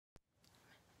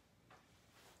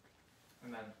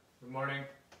Amen. Good morning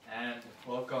and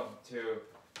welcome to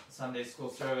the Sunday school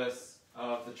service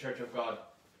of the Church of God.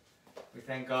 We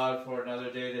thank God for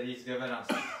another day that He's given us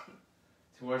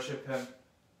to worship Him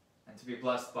and to be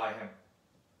blessed by Him.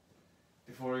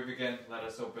 Before we begin, let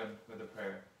us open with a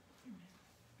prayer.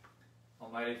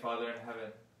 Almighty Father in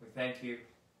heaven, we thank You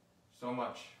so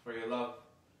much for Your love,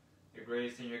 Your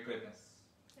grace, and Your goodness.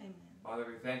 Amen. Father,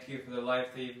 we thank You for the life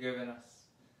that You've given us,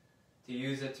 to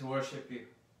use it to worship You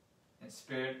in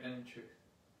spirit and in truth.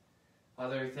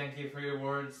 Father, we thank You for Your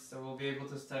words that we'll be able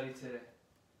to study today.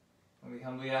 And we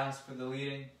humbly ask for the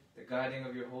leading, the guiding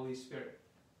of Your Holy Spirit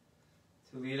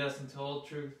to lead us into all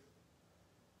truth,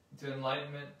 into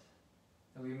enlightenment,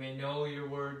 that we may know Your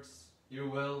words, Your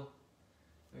will,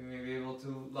 we may be able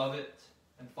to love it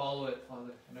and follow it,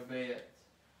 Father, and obey it.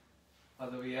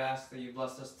 Father, we ask that You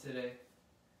bless us today,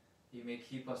 that You may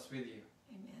keep us with You.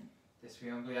 Amen. This we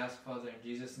humbly ask, Father, in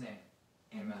Jesus' name.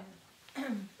 Amen.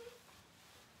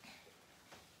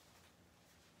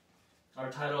 Our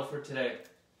title for today,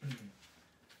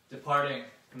 Departing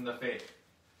from the Faith.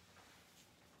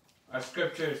 Our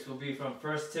scriptures will be from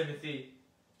 1 Timothy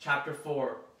chapter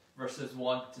 4, verses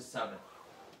 1 to 7.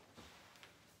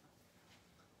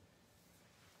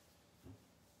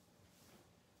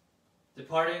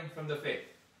 Departing from the faith.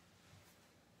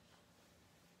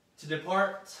 To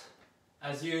depart,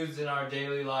 as used in our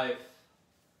daily life,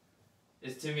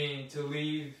 is to mean to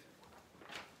leave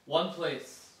one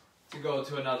place to go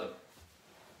to another.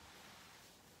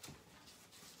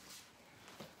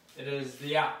 It is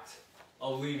the act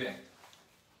of leaving.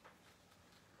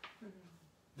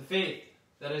 The faith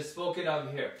that is spoken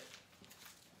of here.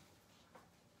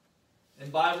 In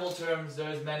Bible terms,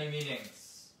 there is many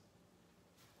meanings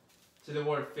to the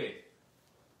word faith.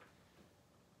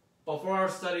 But for our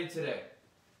study today,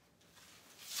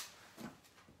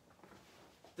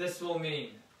 this will mean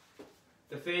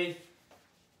the faith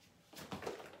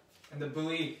and the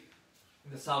belief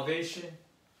in the salvation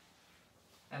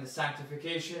and the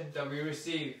sanctification that we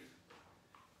receive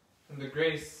from the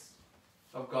grace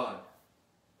of God,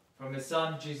 from His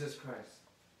Son, Jesus Christ.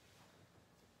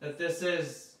 That this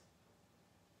is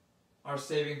our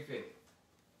saving faith.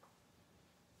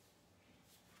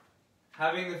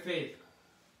 Having the faith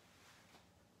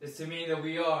is to mean that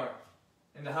we are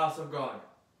in the house of God.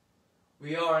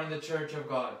 We are in the church of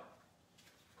God.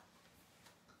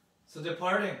 So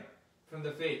departing from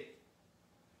the faith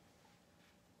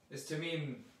is to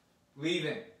mean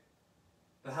leaving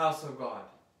the house of God,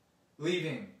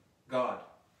 leaving God.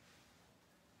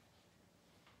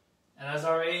 And as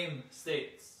our aim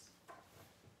states,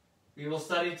 we will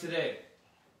study today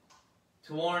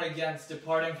to warn against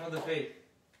departing from the faith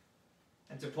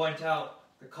and to point out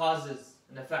the causes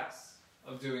and effects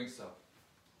of doing so.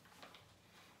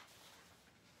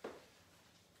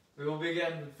 We will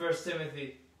begin with 1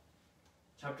 Timothy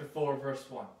chapter 4, verse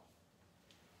 1.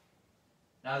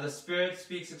 Now the Spirit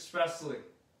speaks expressly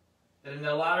that in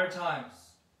the latter times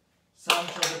some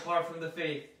shall depart from the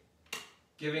faith,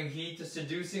 giving heed to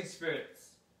seducing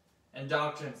spirits and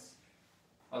doctrines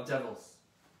of devils.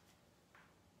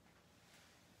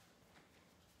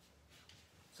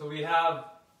 So we have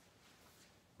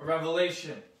a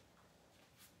revelation,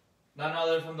 none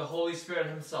other from the Holy Spirit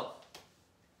Himself,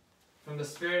 from the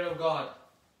Spirit of God,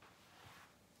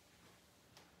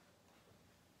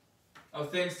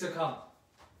 of things to come,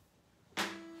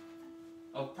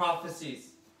 of prophecies,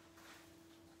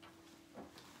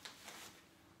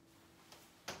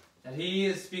 that He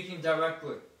is speaking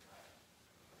directly.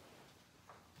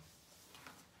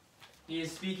 He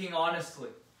is speaking honestly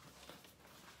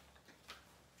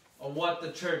of what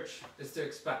the church is to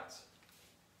expect.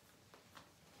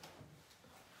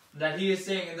 That He is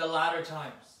saying in the latter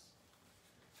times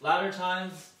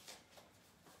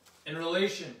in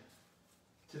relation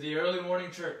to the early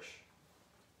morning church,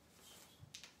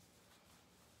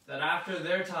 that after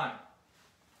their time,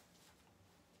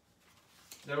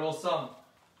 there will some.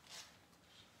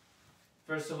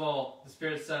 First of all, the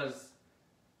Spirit says,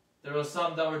 there will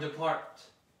some that will depart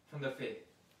from the faith.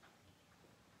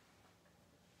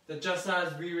 That just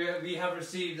as we have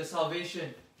received the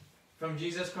salvation from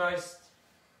Jesus Christ,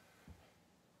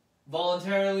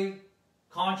 voluntarily,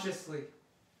 consciously,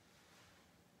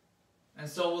 and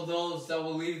so will those that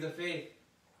will leave the faith.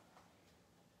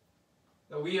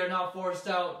 That we are not forced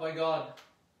out by God,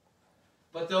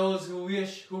 but those who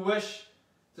wish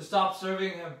to stop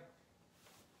serving Him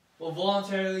will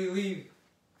voluntarily leave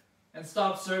and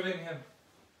stop serving Him.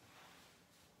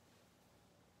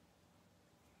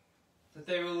 That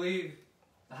they will leave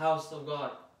the house of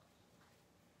God.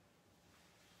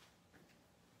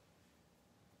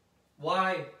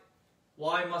 Why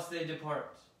why must they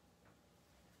depart?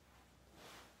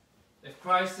 If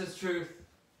Christ is truth,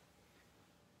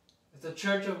 if the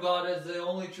church of God is the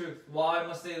only truth, why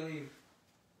must they leave?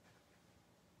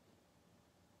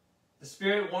 The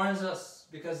Spirit warns us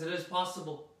because it is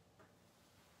possible.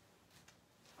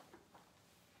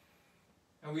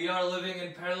 And we are living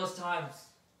in perilous times.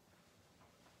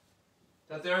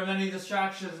 That there are many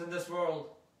distractions in this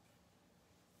world.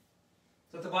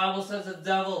 That the Bible says the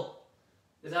devil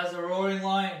is as a roaring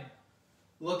lion,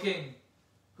 looking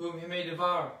whom he may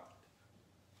devour.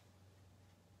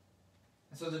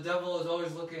 And so the devil is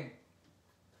always looking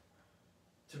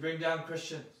to bring down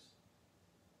Christians.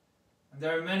 And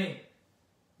there are many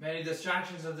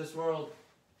distractions of this world.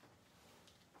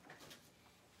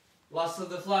 Lust of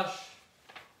the flesh,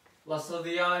 lust of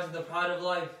the eyes, and the pride of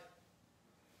life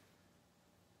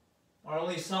are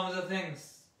only some of the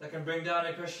things that can bring down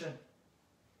a Christian.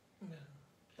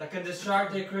 That can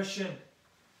distract a Christian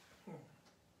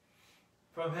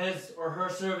from his or her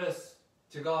service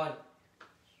to God.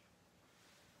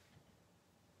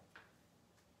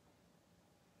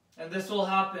 And this will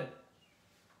happen.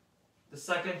 The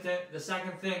second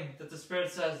thing that the Spirit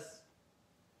says,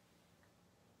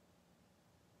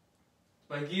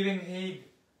 by giving heed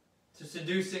to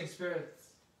seducing spirits.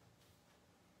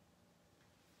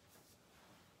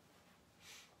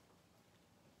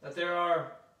 That there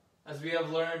are, as we have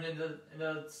learned in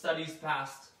the studies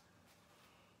past,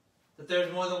 that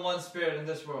there's more than one Spirit in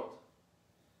this world.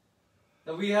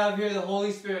 That we have here the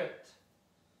Holy Spirit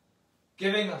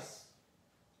giving us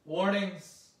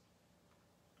warnings,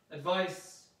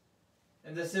 advice,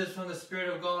 and this is from the Spirit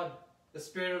of God, the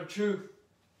Spirit of truth.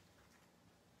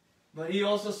 But He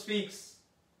also speaks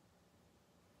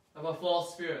of a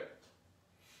false spirit,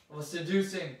 of a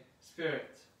seducing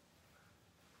spirit.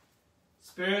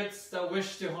 Spirits that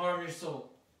wish to harm your soul.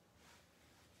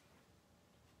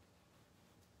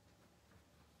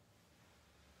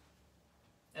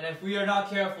 And if we are not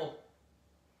careful,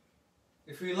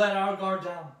 if we let our guard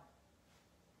down,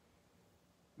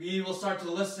 we will start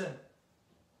to listen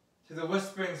to the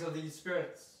whisperings of these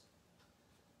spirits,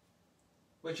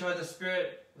 which are the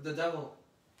spirit of the devil.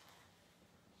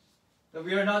 That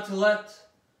we are not to let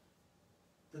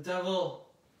the devil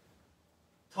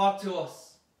talk to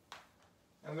us,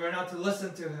 and we are not to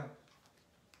listen to him.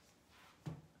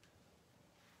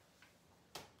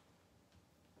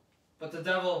 But the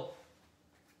devil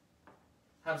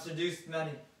have seduced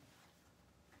many.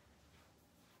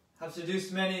 Have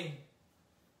seduced many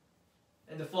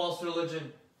in the false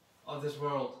religion of this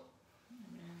world.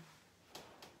 Amen.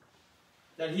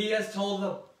 That he has told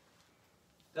them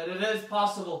that it is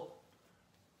possible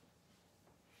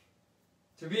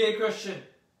to be a Christian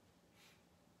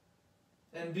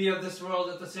and be of this world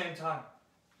at the same time.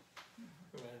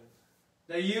 Amen.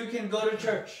 That you can go to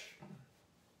church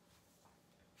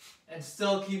and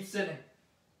still keep sinning.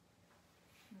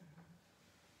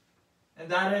 And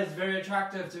that is very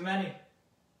attractive to many.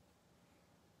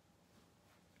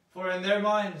 For in their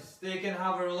minds, they can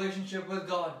have a relationship with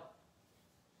God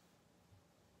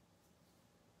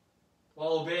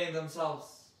while obeying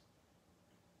themselves.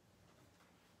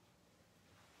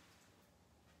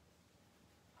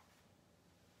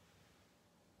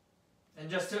 And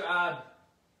just to add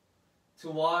to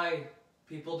why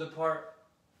people depart,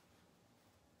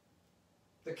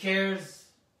 the cares,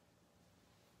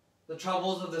 the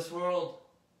troubles of this world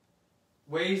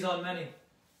weighs on many.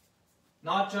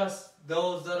 Not just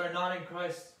those that are not in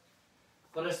Christ,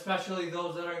 but especially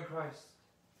those that are in Christ.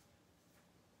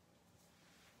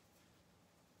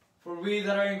 For we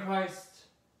that are in Christ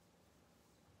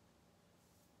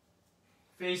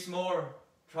face more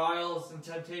trials and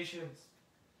temptations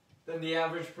than the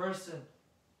average person.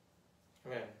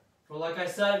 Amen. For like I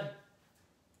said,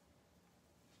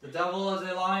 the devil as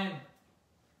a lion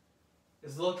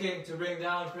is looking to bring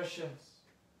down Christians.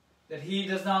 That he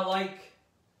does not like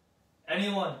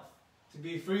anyone to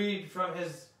be freed from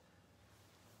his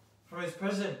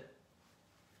prison.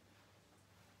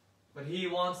 But he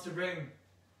wants to bring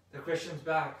the Christians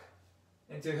back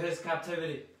into his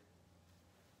captivity.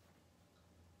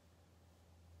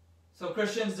 So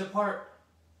Christians depart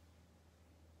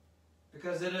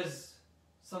because it is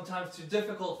sometimes too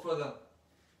difficult for them.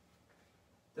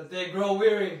 That they grow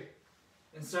weary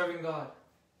in serving God.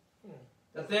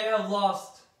 That they have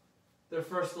lost their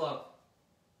first love.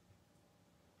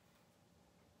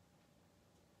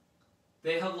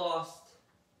 They have lost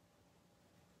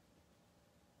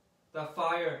the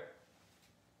fire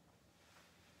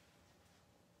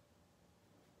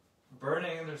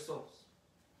burning in their souls.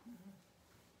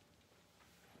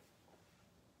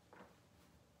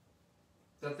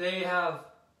 That they have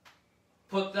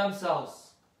put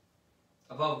themselves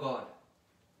above God.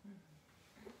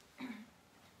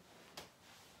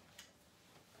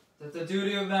 That the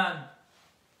duty of man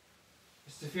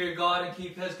is to fear God and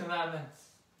keep His commandments.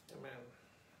 Amen.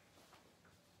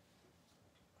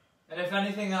 And if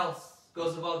anything else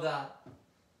goes above that,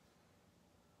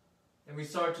 then we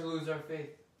start to lose our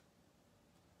faith.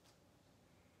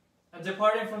 And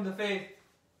departing from the faith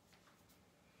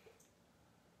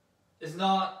is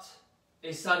not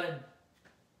a sudden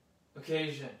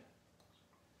occasion.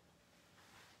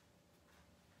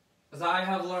 As I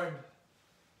have learned,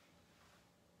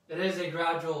 it is a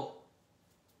gradual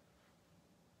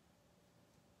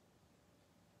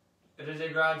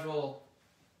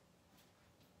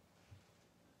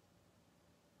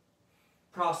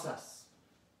process.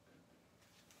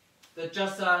 That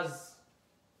just as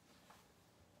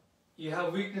you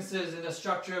have weaknesses in the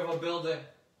structure of a building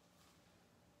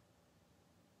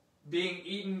being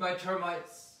eaten by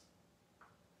termites,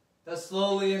 that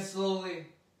slowly and slowly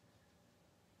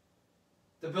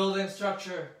the building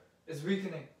structure is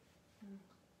weakening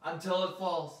until it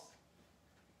falls.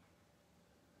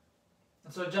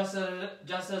 And so just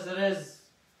as it is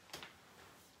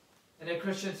in a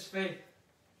Christian's faith,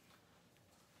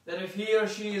 that if he or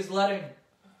she is letting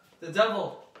the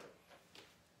devil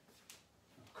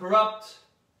corrupt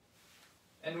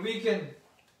and weaken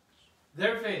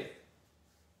their faith,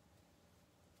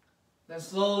 then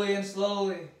slowly and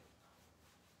slowly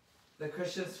the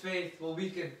Christian's faith will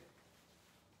weaken.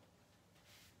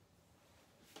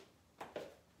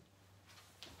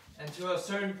 And to a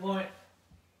certain point,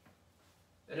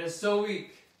 it is so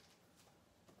weak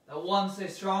that once a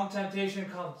strong temptation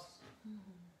comes,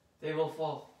 they will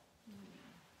fall.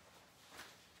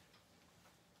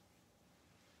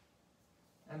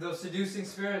 And those seducing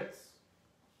spirits,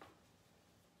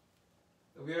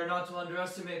 we are not to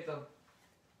underestimate them.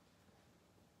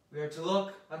 We are to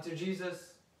look unto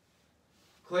Jesus,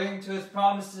 cling to His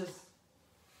promises,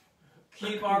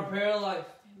 keep our prayer life,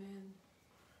 Amen.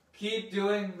 keep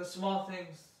doing the small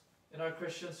things in our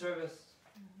Christian service.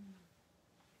 Amen.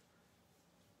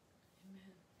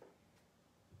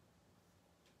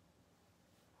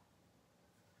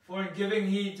 For in giving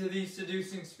heed to these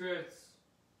seducing spirits,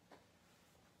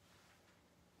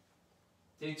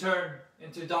 they turn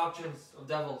into doctrines of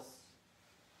devils.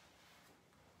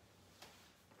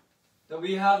 That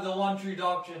we have the one true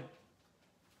doctrine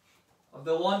of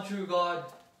the one true God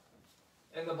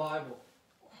in the Bible.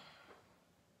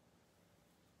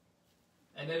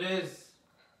 And it is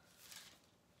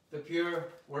the pure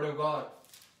Word of God.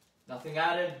 Nothing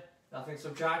added, nothing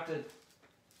subtracted.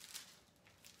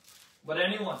 But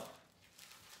anyone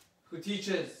who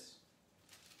teaches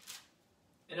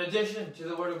in addition to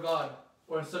the Word of God,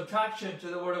 or in subtraction to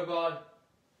the Word of God,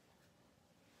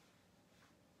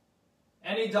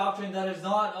 any doctrine that is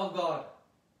not of God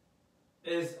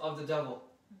is of the devil.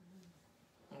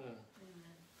 Amen.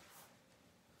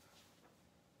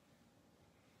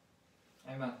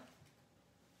 Amen.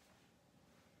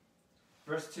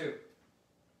 Verse 2.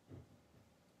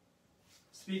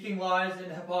 Speaking lies in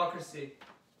hypocrisy,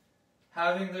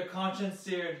 having their conscience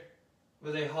seared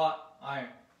with a hot iron.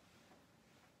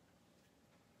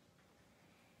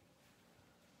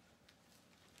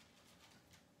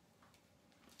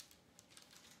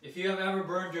 If you have ever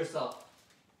burned yourself,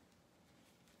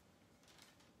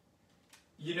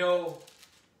 you know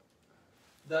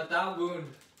that that wound,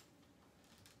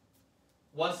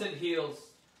 once it heals,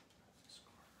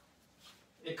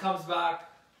 it comes back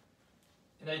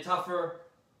in a tougher,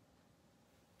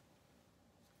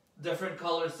 different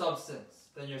colored substance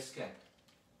than your skin.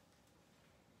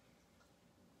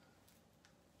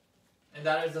 And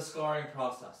that is the scarring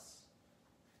process.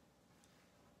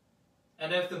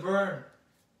 And if the burn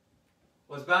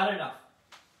was bad enough,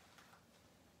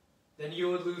 then you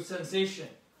would lose sensation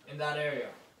in that area.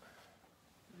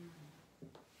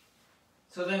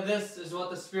 So then this is what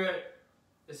the Spirit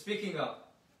is speaking of.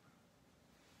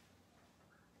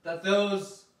 That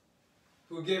those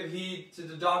who give heed to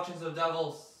the doctrines of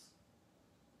devils,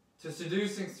 to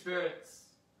seducing spirits,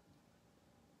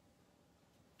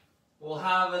 will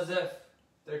have as if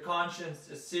their conscience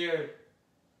is seared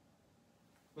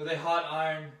with a hot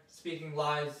iron, speaking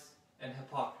lies and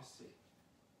hypocrisy.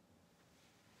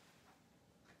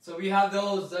 So we have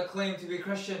those that claim to be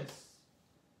Christians,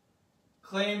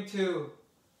 claim to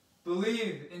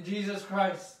believe in Jesus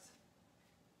Christ,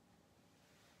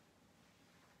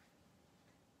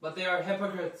 but they are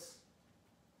hypocrites.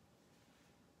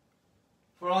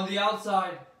 For on the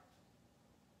outside,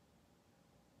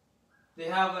 they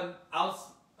have an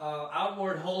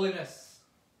outward holiness,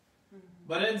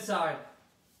 but inside,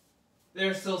 they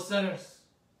are still sinners.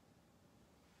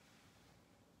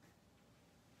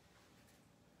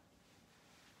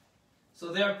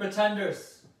 So they are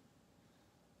pretenders.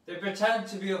 They pretend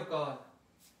to be of God,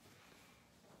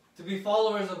 to be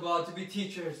followers of God, to be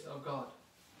teachers of God.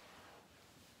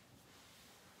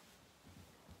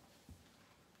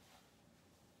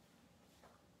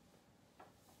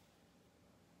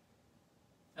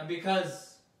 And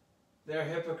because they are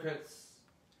hypocrites,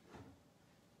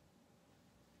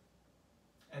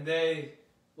 and they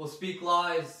will speak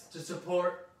lies to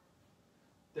support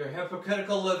their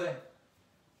hypocritical living,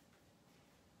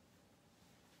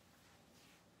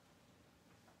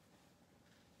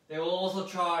 they will also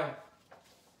try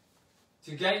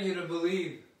to get you to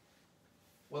believe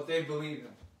what they believe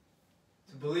in,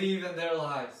 to believe in their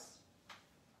lies,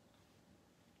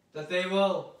 that they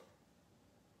will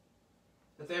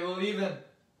even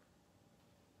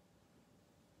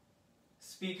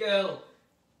speak ill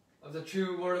of the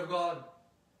true Word of God,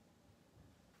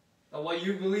 that what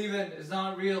you believe in is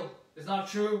not real, is not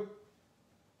true,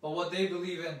 but what they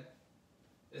believe in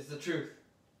is the truth.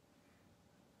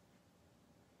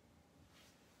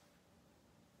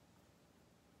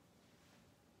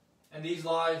 And these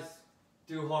lies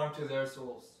do harm to their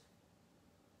souls.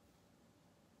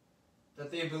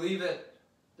 That they believe it,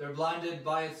 they're blinded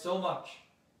by it so much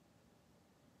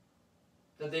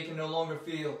that they can no longer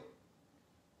feel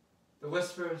the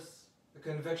whispers, the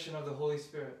conviction of the Holy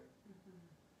Spirit.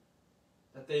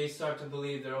 That they start to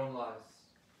believe their own lies.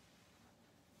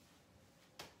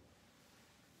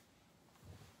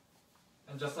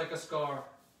 And just like a scar,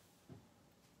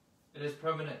 it is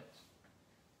permanent.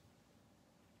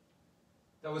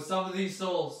 That with some of these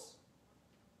souls,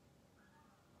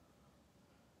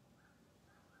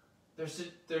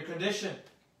 their condition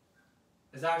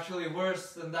is actually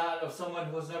worse than that of someone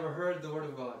who has never heard the Word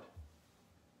of God.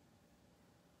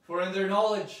 For in their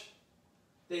knowledge,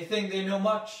 they think they know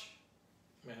much.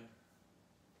 Amen.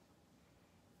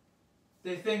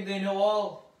 They think they know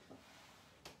all.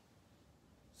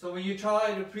 So when you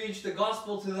try to preach the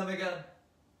gospel to them again,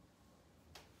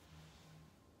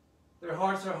 their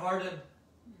hearts are hardened,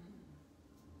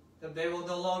 that they will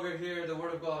no longer hear the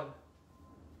Word of God.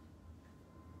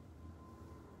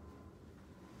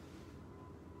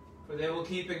 For they will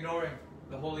keep ignoring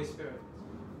the Holy Spirit.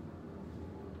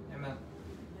 Amen.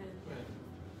 Amen.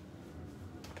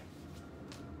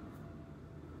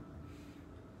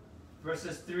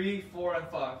 Verses 3, 4, and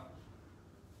 5.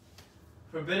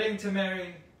 Forbidding to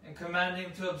marry and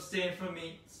commanding to abstain from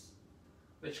meats,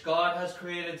 which God has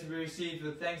created to be received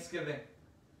with thanksgiving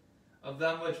of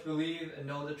them which believe and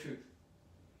know the truth.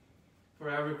 For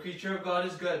every creature of God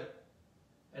is good,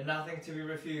 and nothing to be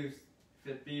refused,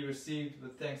 if it be received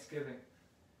with thanksgiving.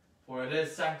 For it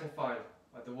is sanctified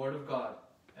by the word of God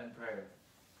and prayer.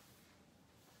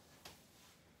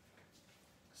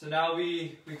 So now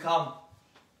we come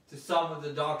to some of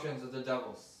the doctrines of the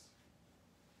devils.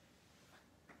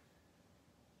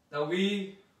 That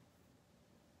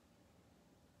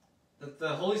the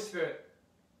Holy Spirit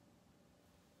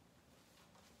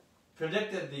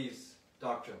predicted these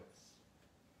doctrines.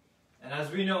 And as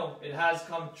we know, it has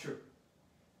come true.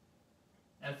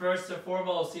 And first and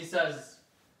foremost, he says,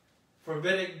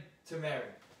 forbidding to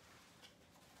marry.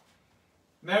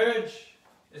 Marriage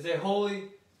is a holy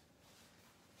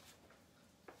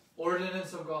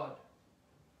ordinance of God.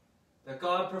 That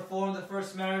God performed the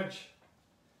first marriage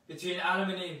between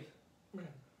Adam and Eve.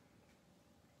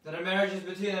 That a marriage is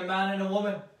between a man and a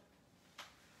woman.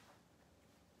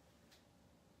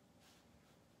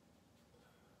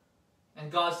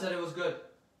 And God said it was good.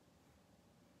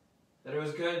 That it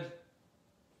was good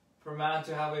for man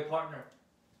to have a partner.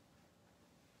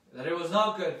 That it was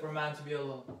not good for man to be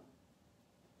alone.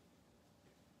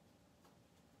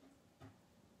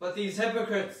 But these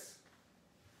hypocrites,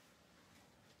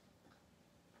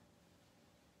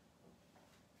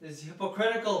 these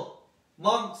hypocritical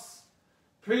monks,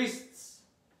 priests,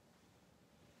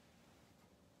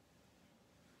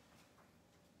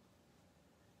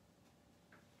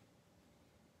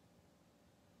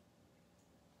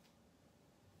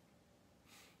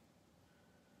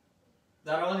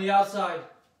 that on the outside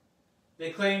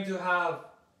they claim to have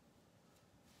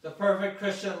the perfect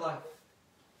Christian life,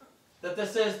 that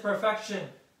this is perfection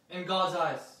in God's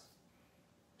eyes.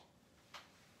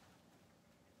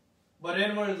 But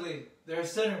inwardly, they're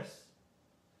sinners.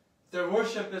 Their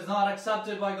worship is not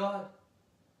accepted by God.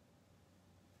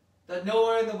 That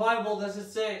nowhere in the Bible does it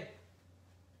say,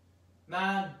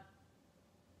 man,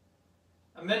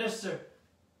 a minister,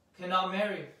 cannot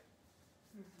marry.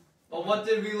 But what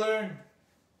did we learn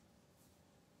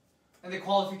in the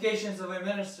qualifications of a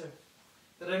minister?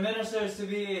 That a minister is to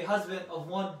be a husband of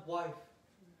one wife.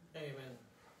 Amen.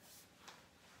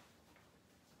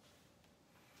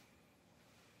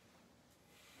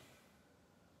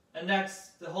 And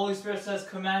next, the Holy Spirit says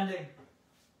commanding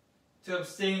to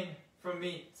abstain from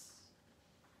meats.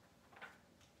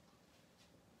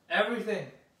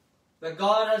 Everything that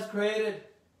God has created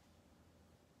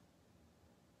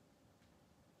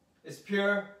is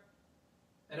pure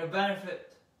and a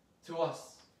benefit to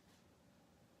us.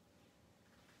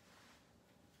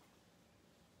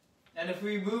 And if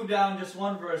we move down just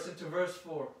one verse into verse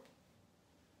 4,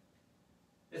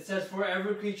 it says, "For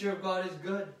every creature of God is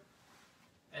good,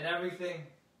 and everything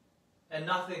and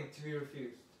nothing to be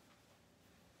refused."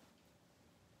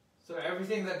 So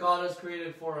everything that God has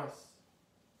created for us,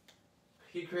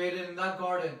 He created in that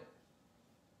garden,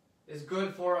 is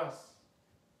good for us.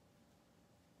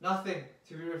 Nothing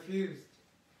to be refused.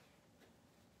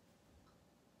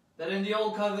 That in the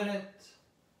Old Covenant,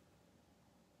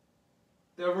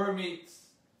 there were meats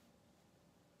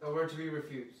that were to be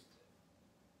refused.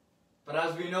 But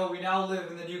as we know, we now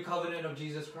live in the new covenant of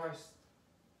Jesus Christ.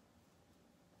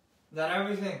 That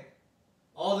everything,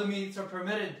 all the meats are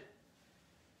permitted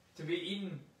to be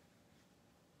eaten,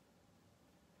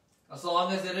 as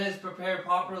long as it is prepared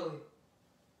properly.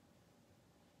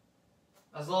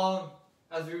 As long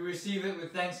as we receive it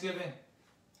with thanksgiving.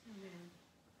 Amen.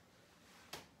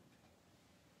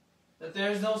 That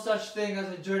there is no such thing as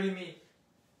a dirty meat.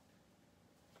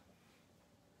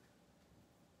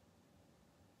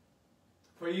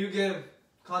 For you give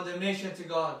condemnation to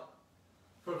God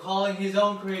for calling His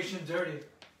own creation dirty.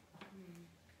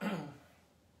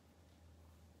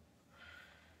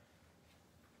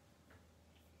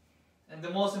 And the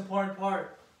most important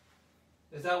part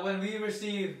is that when we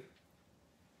receive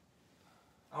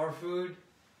our food,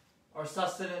 our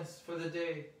sustenance for the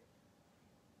day,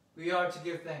 we are to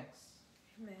give thanks.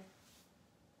 Amen.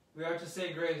 We are to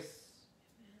say grace.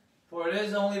 For it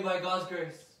is only by God's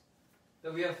grace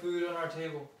that we have food on our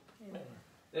table. Amen.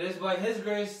 It is by His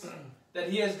grace that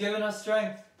He has given us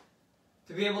strength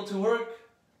to be able to work,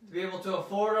 to be able to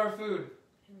afford our food.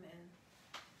 Amen.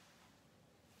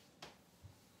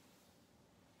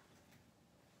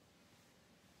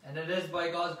 And it is by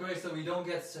God's grace that we don't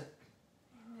get sick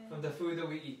from the food that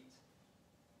we eat.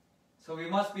 So we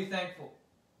must be thankful.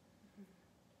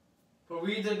 For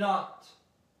we did not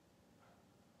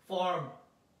farm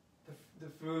the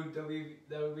food that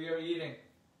we are eating.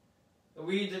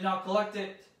 We did not collect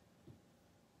it.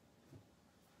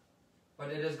 But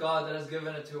it is God that has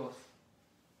given it to us.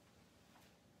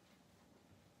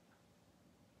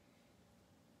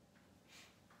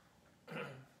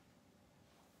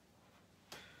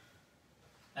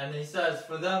 And He says,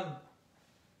 "For them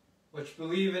which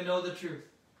believe and know the truth,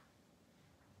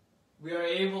 we are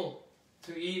able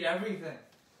to eat everything,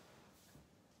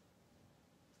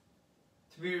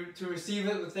 to receive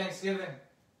it with thanksgiving."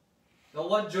 Now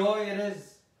what joy it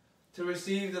is to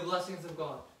receive the blessings of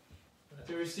God,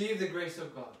 to receive the grace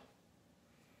of God.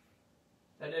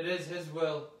 That it is His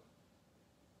will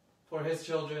for His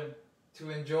children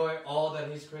to enjoy all that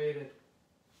He's created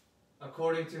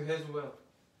according to His will.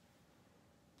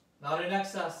 Not in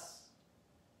excess,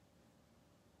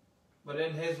 but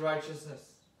in His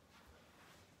righteousness.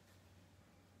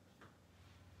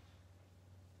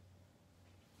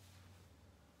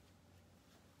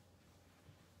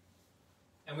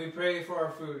 And we pray for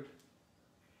our food.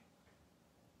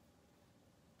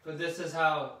 For this is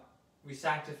how we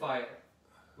sanctify it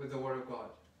with the Word of God.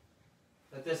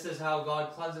 That this is how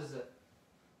God cleanses it.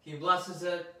 He blesses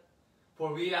it,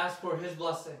 for we ask for His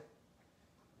blessing.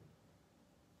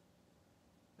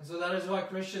 And so that is why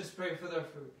Christians pray for their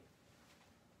food.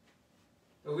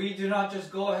 That we do not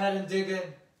just go ahead and dig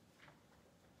in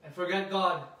and forget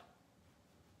God.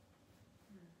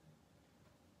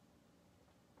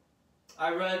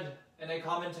 I read in a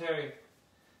commentary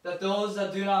that those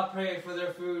that do not pray for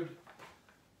their food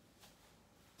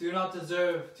do not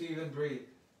deserve to even breathe.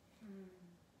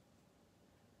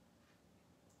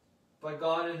 But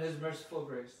God in His merciful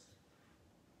grace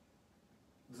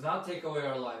does not take away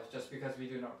our lives just because we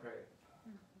do not pray.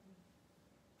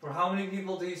 For how many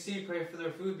people do you see pray for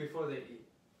their food before they eat?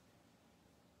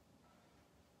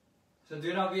 So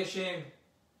do not be ashamed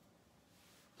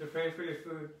to pray for your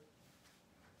food.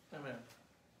 Amen.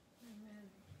 Amen.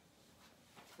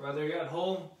 Whether you're at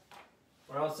home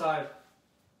or outside.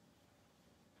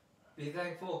 Be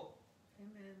thankful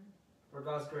Amen. for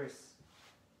God's grace.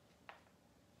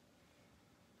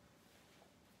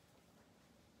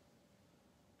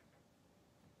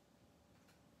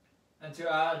 And to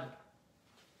add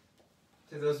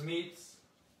to those meats,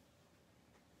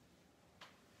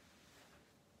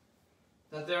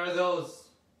 that there are those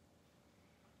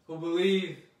who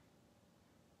believe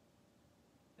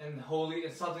in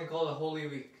something called a Holy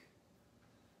Week.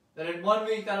 that in 1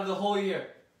 week out of the whole year,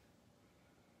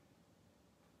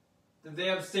 that they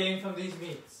abstain from these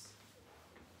meats.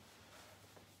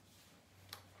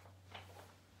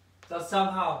 That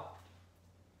somehow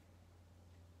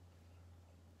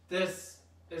this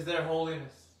is their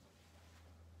holiness.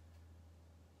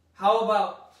 How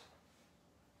about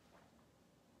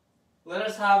let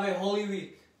us have a holy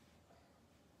week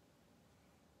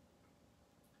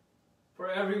for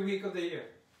every week of the year.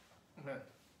 Amen.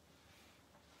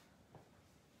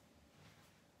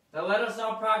 Now let us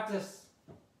not practice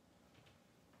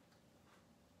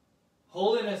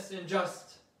holiness in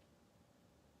just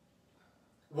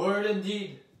word and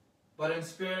deed, but in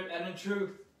spirit and in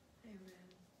truth. Amen.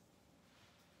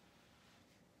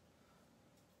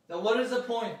 Now what is the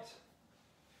point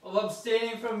of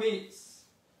abstaining from meats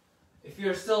if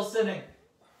you're still sinning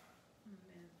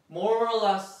Amen. more or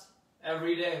less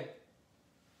every day?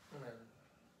 Amen.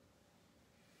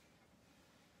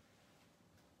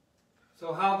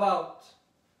 So how about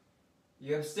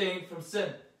you abstain from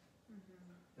sin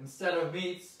instead of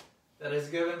meats that is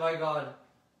given by God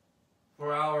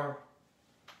for our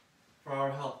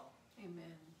health?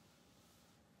 Amen.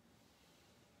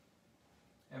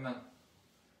 Amen.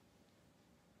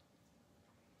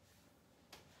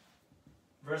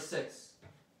 Verse 6.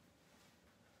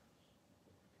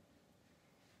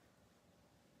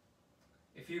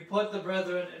 If you put the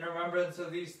brethren in remembrance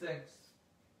of these things,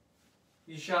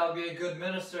 you shall be a good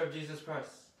minister of Jesus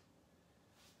Christ,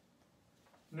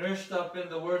 nourished up in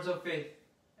the words of faith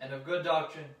and of good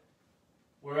doctrine,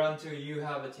 whereunto you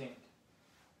have attained.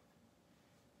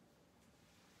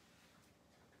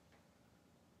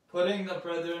 Putting the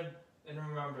brethren in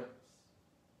remembrance.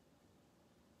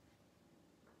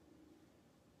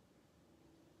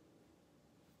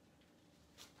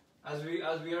 As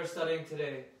we are studying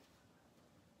today,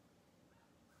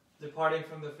 departing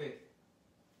from the faith.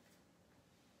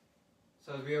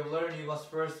 So as we have learned, you must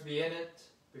first be in it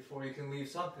before you can leave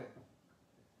something.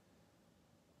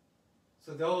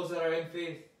 So those that are in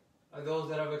faith are those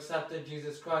that have accepted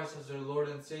Jesus Christ as their Lord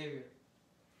and Savior.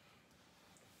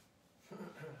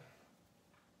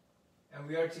 And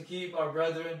we are to keep our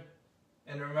brethren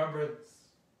in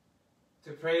remembrance,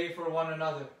 to pray for one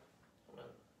another,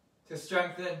 to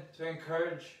strengthen, to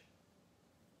encourage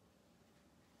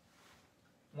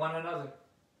one another.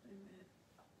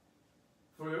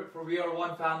 Amen. For we are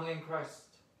one family in Christ.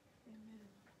 Amen.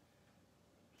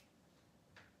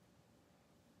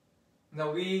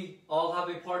 Now we all have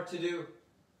a part to do,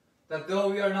 that though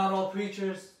we are not all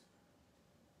preachers,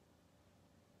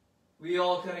 we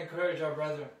all can encourage our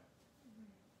brethren.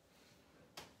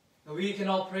 Now we can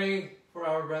all pray for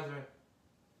our brethren.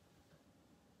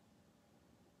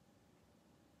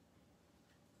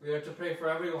 We are to pray for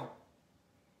everyone,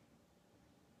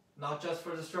 not just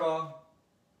for the strong,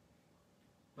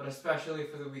 but especially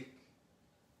for the weak.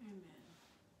 Amen.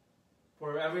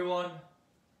 For everyone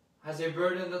has a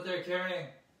burden that they're carrying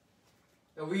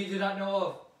that we do not know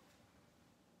of.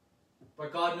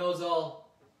 But God knows all,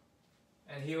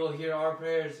 and He will hear our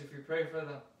prayers if we pray for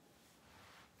them.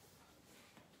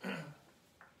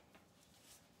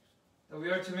 That we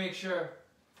are to make sure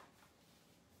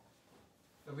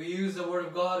that we use the Word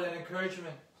of God in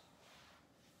encouragement.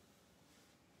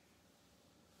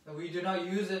 That we do not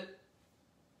use it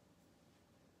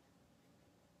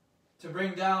to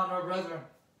bring down our brethren.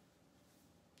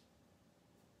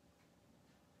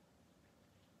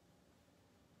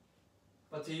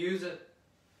 But to use it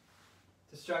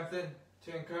to strengthen,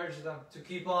 to encourage them, to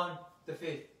keep on the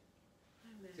faith,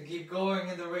 Amen. to keep going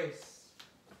in the race.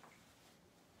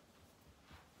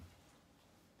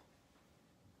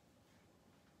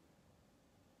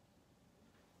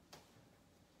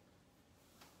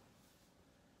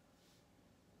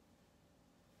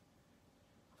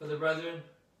 For the brethren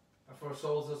and for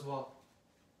souls as well.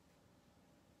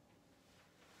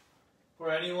 For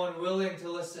anyone willing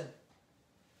to listen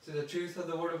to the truth of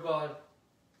the Word of God,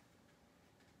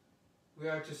 we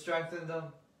are to strengthen them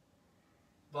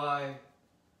by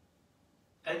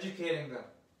educating them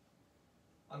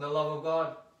on the love of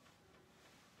God,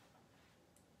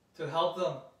 to help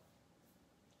them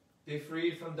be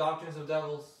freed from doctrines of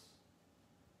devils,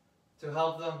 to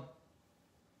help them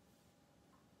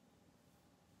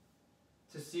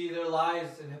to see their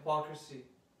lives in hypocrisy.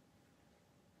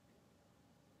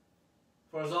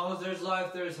 For as long as there's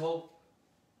life, there is hope.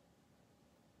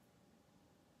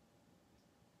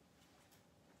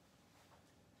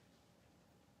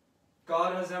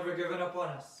 God has never given up on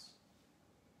us.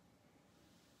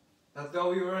 That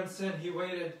though we were in sin, He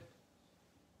waited.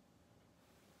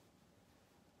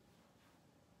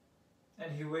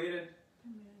 And He waited.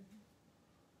 Amen.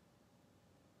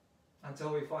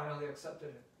 until we finally accepted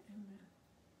Him. Amen.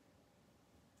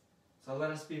 So let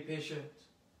us be patient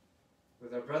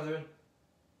with our brethren,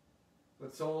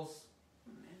 with souls.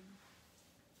 Amen.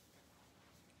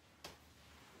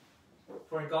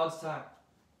 For in God's time,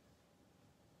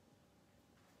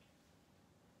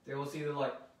 they will see the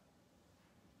light.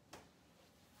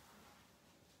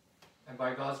 And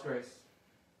by God's grace,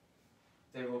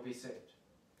 they will be saved.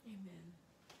 Amen.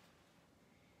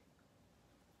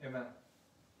 Amen.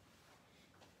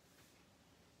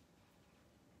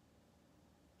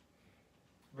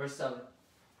 Verse 7.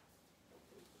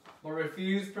 But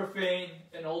refuse profane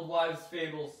and old wives'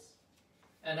 fables,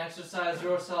 and exercise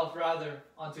yourself rather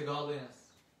unto godliness.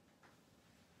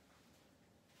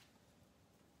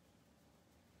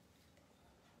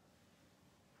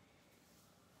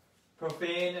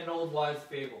 Profane and old wives'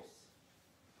 fables.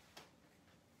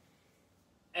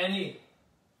 Any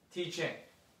teaching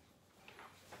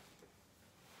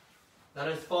that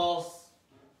is false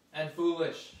and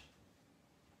foolish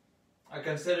are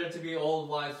considered to be old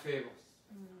wives' fables.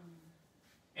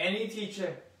 Any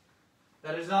teaching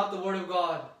that is not the Word of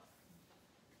God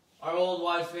are old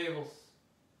wives' fables,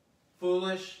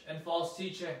 foolish and false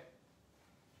teaching.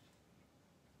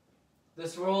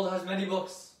 This world has many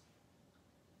books,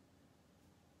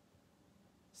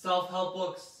 self-help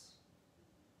books,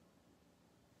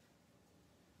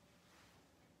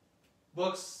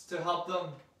 books to help them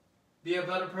be a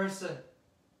better person.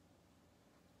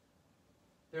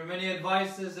 There are many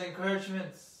advices and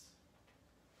encouragements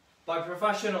by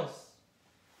professionals.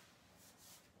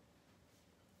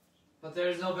 But there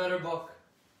is no better book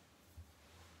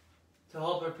to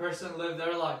help a person live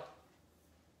their life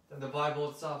than the Bible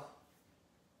itself,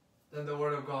 than the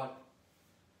Word of God.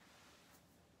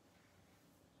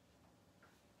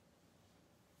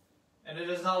 And it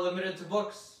is not limited to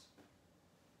books.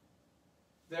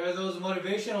 There are those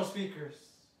motivational speakers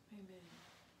Amen.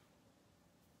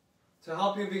 to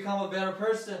help you become a better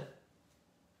person,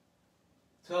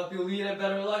 to help you lead a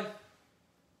better life.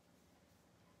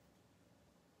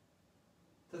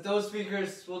 That those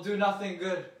speakers will do nothing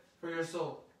good for your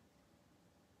soul.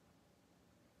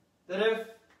 That if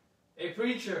a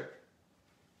preacher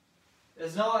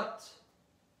is not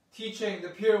teaching the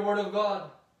pure Word of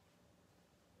God,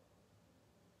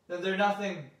 then they're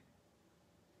nothing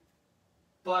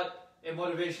but a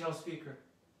motivational speaker.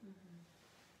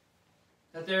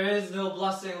 That there is no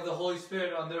blessing of the Holy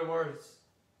Spirit on their words.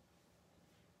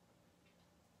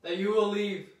 That you will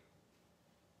leave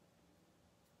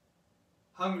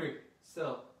hungry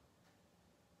still.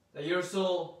 That your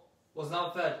soul was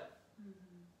not fed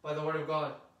by the Word of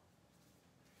God.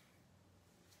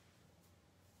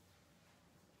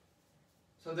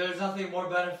 So there is nothing more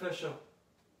beneficial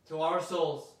to our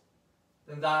souls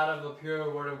than that of the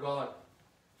pure Word of God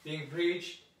being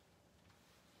preached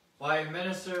by a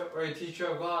minister or a teacher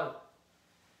of God.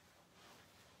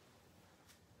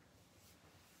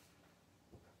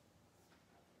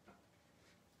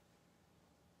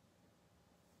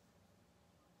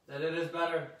 That it is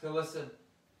better to listen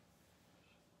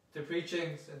to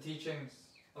preachings and teachings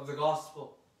of the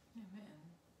gospel Amen.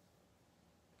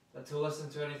 than to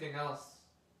listen to anything else.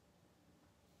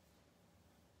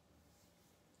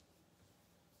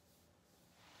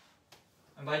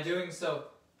 And by doing so,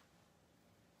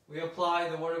 we apply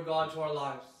the Word of God to our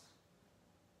lives.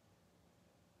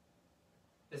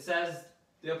 It says,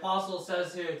 the apostle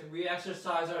says here, that we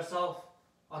exercise ourselves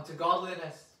unto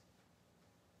godliness.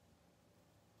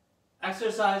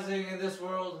 Exercising in this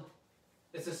world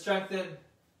is to strengthen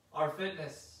our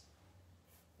fitness.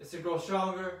 It's to grow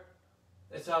stronger.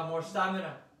 It's to have more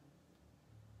stamina.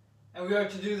 And we are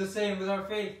to do the same with our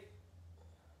faith.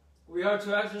 We are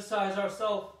to exercise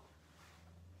ourselves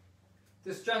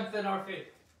to strengthen our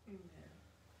faith. Amen.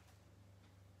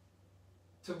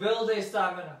 To build a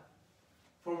stamina.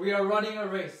 For we are running a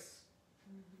race.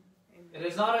 Amen. It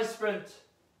is not a sprint,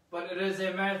 but it is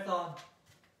a marathon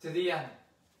to the end.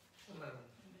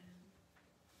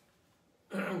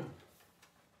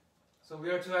 So we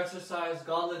are to exercise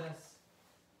godliness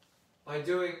by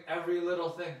doing every little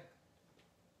thing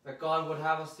that God would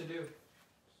have us to do.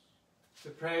 To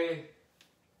pray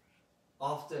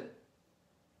often.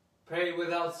 Pray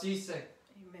without ceasing.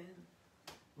 Amen.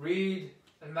 Read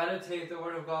and meditate the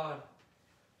Word of God.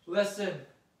 Listen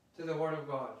to the Word of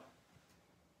God.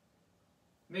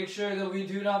 Make sure that we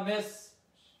do not miss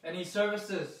any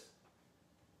services,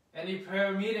 any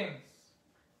prayer meetings.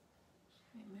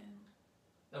 Amen.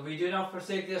 That we do not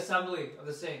forsake the assembly of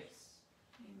the saints.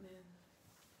 Amen.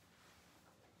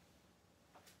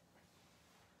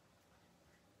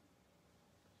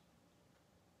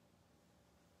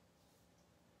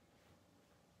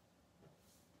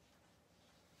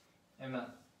 Amen.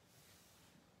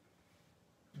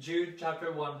 Jude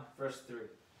chapter 1, verse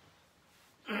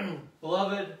 3.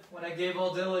 Beloved, when I gave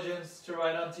all diligence to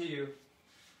write unto you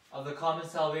of the common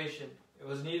salvation, it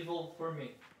was needful for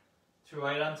me to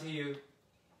write unto you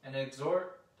and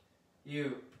exhort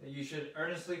you that you should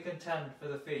earnestly contend for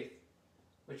the faith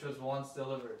which was once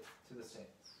delivered to the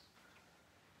saints.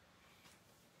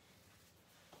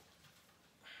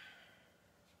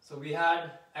 So we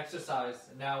had exercise,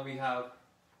 and now we have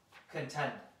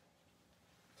contend.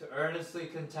 To earnestly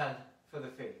contend for the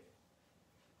faith.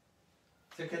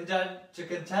 To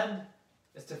contend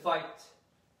is to fight.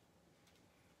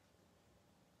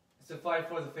 It's to fight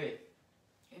for the faith.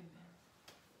 Amen.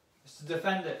 It's to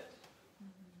defend it.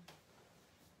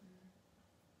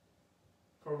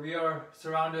 For we are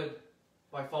surrounded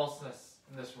by falseness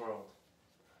in this world.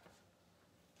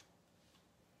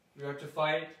 We are to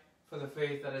fight for the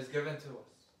faith that is given to us.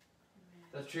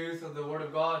 Amen. The truth of the Word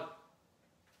of God.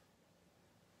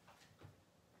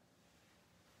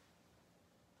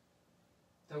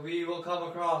 That we will come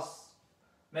across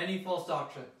many false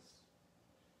doctrines.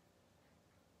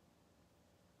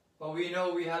 But we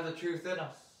know we have the truth in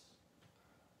us.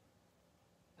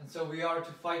 And so we are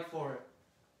to fight for it.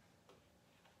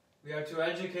 We are to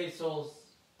educate souls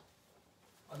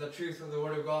on the truth of the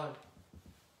Word of God.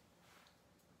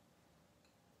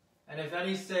 And if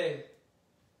any say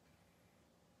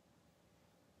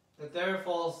that their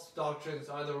false doctrines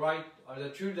are the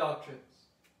true doctrines,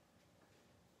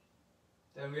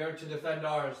 then we are to defend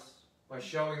ours by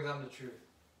showing them the truth.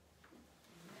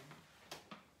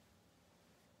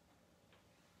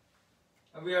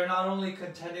 And we are not only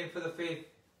contending for the faith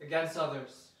against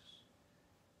others,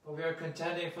 but we are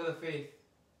contending for the faith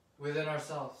within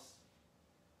ourselves.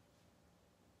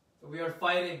 So we are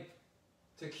fighting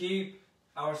to keep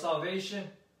our salvation,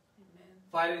 Amen.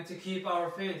 Fighting to keep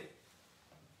our faith.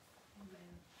 Amen.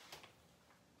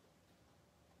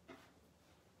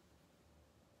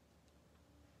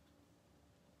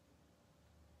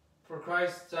 For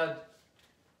Christ said,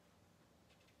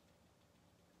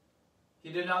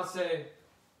 He did not say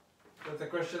that the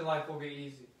Christian life will be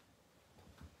easy.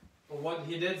 But what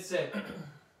He did say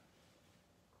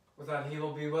was that He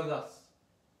will be with us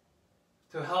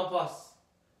to help us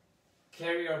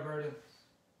carry our burdens.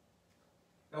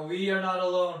 That we are not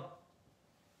alone.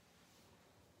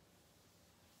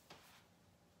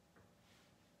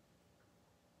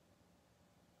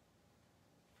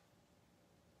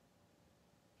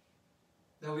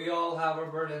 That we all have our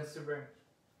burdens to bring.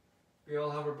 We all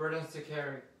have our burdens to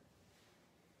carry.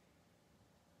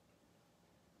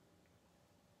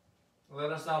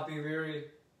 Let us not be weary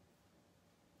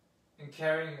in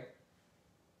carrying it.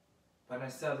 But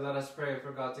instead, let us pray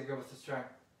for God to give us the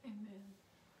strength Amen.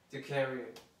 to carry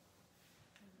it.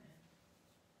 Amen.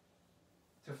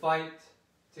 To fight,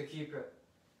 to keep it.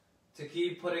 To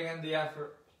keep putting in the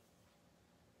effort.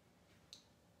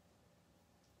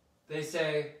 They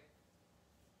say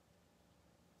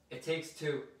it takes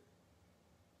two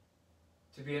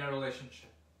to be in a relationship.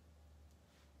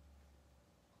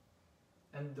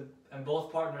 And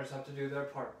both partners have to do their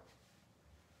part.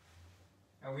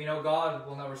 And we know God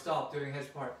will never stop doing His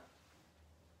part.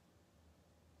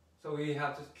 So we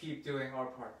have to keep doing our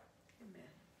part. Amen.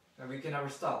 And we can never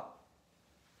stop.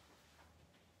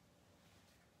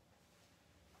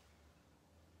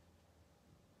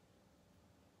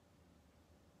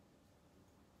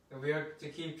 And we are to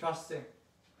keep trusting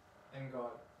in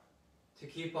God. To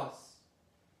keep us.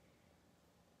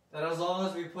 That as long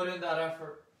as we put in that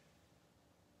effort,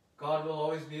 God will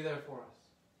always be there for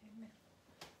us. Amen.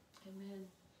 Amen.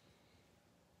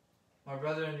 My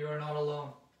brethren, you are not alone.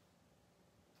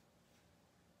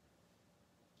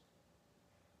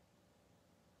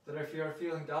 That if you are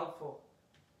feeling doubtful,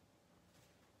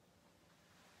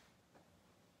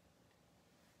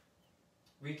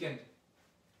 weakened,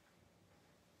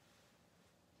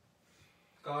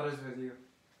 God is with you.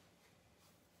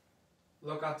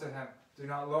 Look unto Him. Do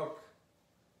not look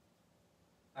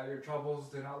at your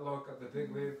troubles. Do not look at the big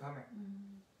wave coming.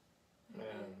 Mm-hmm.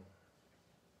 Amen.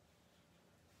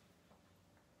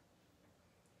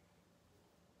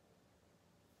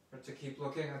 But to keep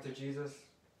looking unto Jesus.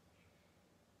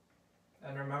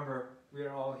 And remember, we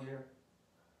are all here.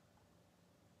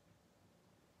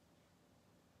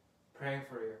 Praying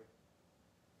for you.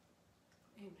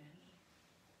 Amen.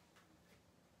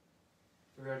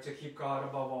 We are to keep God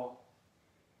above all.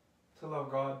 To love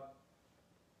God.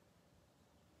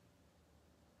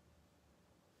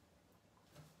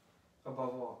 Above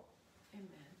all. Amen.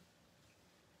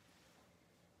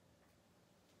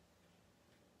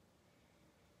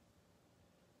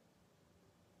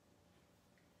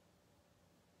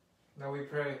 Now we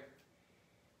pray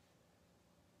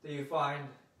that you find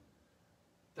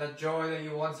that joy that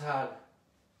you once had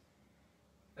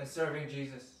in serving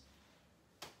Jesus.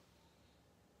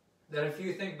 That if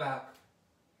you think back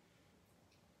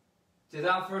to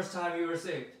that first time you were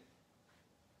saved,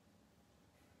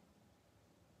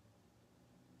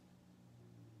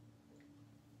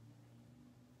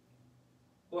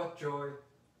 what joy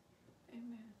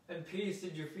Amen. and peace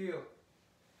did you feel?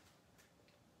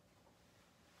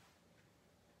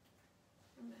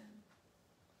 Amen.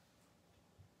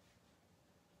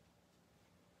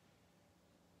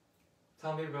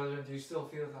 Tell me, brethren, do you still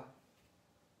feel that?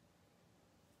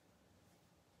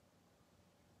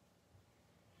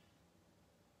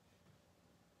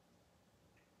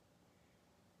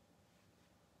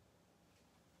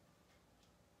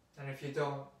 And if you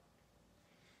don't,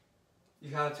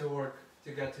 you had to work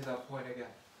to get to that point again.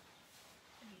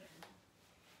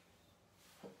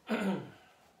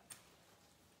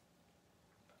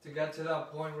 To get to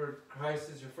that point where Christ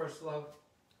is your first love.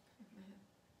 Amen.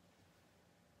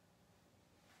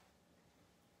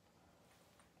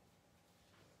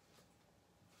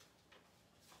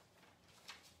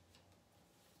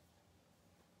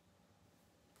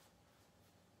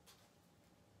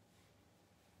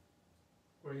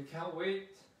 Where you can't wait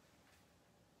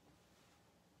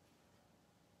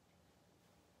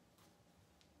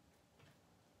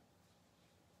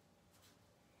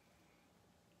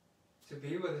to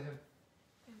be with Him.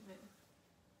 Amen.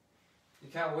 You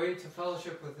can't wait to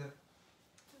fellowship with Him,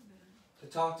 Amen. to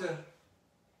talk to Him,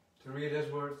 to read His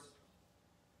words.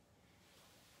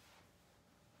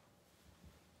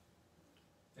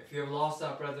 If you have lost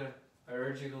that, brethren, I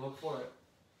urge you to look for it,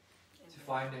 to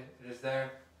find it. It is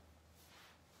there.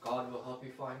 God will help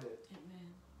you find it.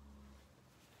 Amen.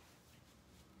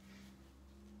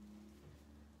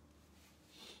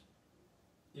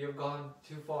 You have gone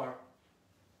too far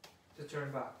to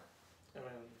turn back.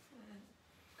 Amen.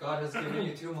 God has given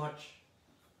you too much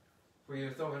for you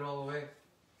to throw it all away.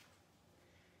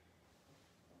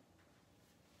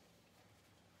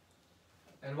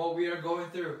 And what we are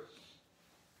going through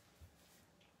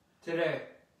today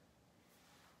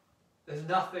is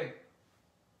nothing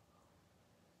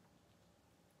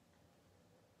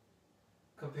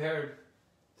compared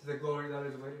to the glory that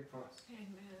is waiting for us. Amen.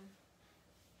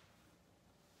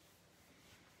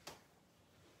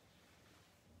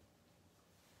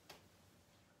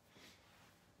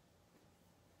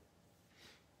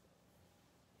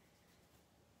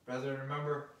 Brethren,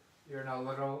 remember, you're not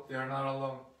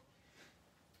alone.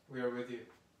 We are with you.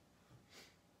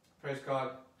 Praise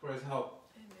God for His help,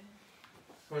 Amen.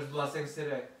 for His blessings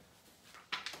today.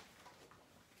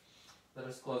 Let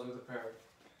us close with a prayer.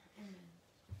 Amen.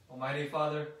 Almighty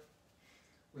Father,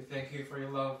 we thank you for your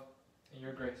love and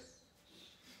your grace.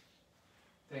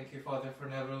 Thank you, Father, for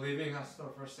never leaving us nor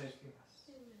forsaking us.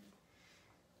 Amen.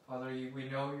 Father, we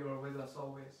know you are with us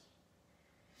always.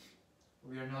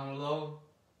 We are not alone.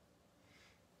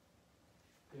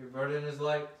 Your burden is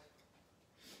light.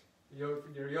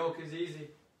 Your yoke is easy.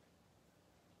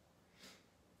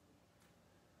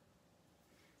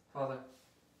 Father,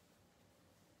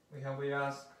 we humbly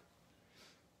ask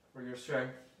for your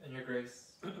strength and your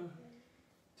grace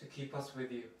to keep us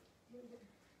with you.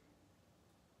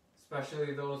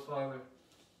 Especially those, Father,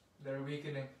 that are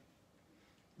weakening,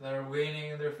 that are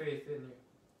waning in their faith in you.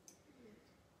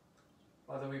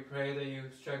 Father, we pray that you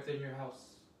strengthen your house,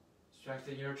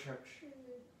 strengthen your church,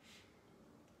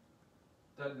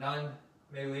 that none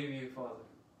may leave you, Father.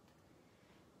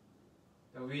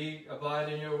 That we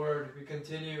abide in your word, we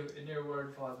continue in your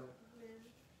word, Father.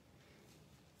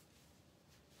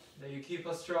 That you keep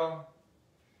us strong,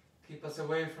 keep us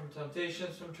away from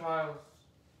temptations, from trials.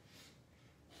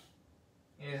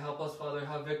 And you help us, Father,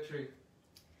 have victory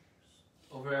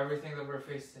over everything that we're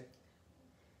facing.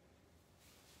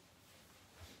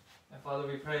 And Father,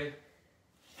 we pray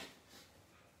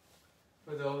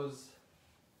for those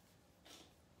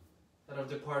that have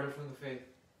departed from the faith.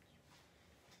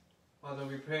 Father,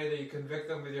 we pray that you convict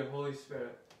them with your Holy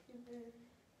Spirit. Amen.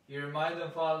 You remind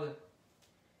them, Father,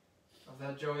 of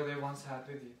that joy they once had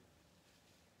with you.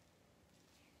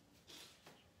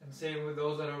 And same with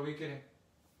those that are weakening.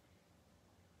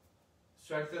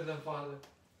 Strengthen them, Father,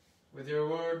 with your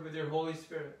word, with your Holy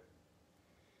Spirit.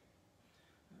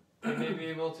 They may be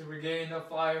able to regain a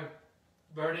fire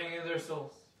burning in their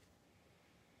souls,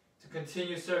 to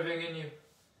continue serving in you,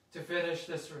 to finish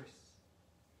this race.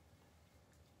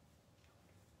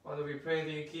 Father, we pray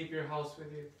that you keep your house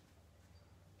with you,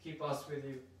 keep us with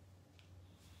you,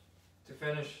 to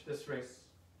finish this race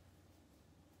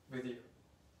with you.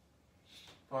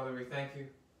 Father, we thank you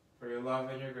for your love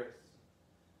and your grace.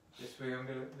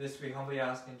 This we humbly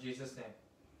ask in Jesus' name.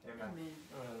 Amen.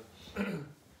 Amen.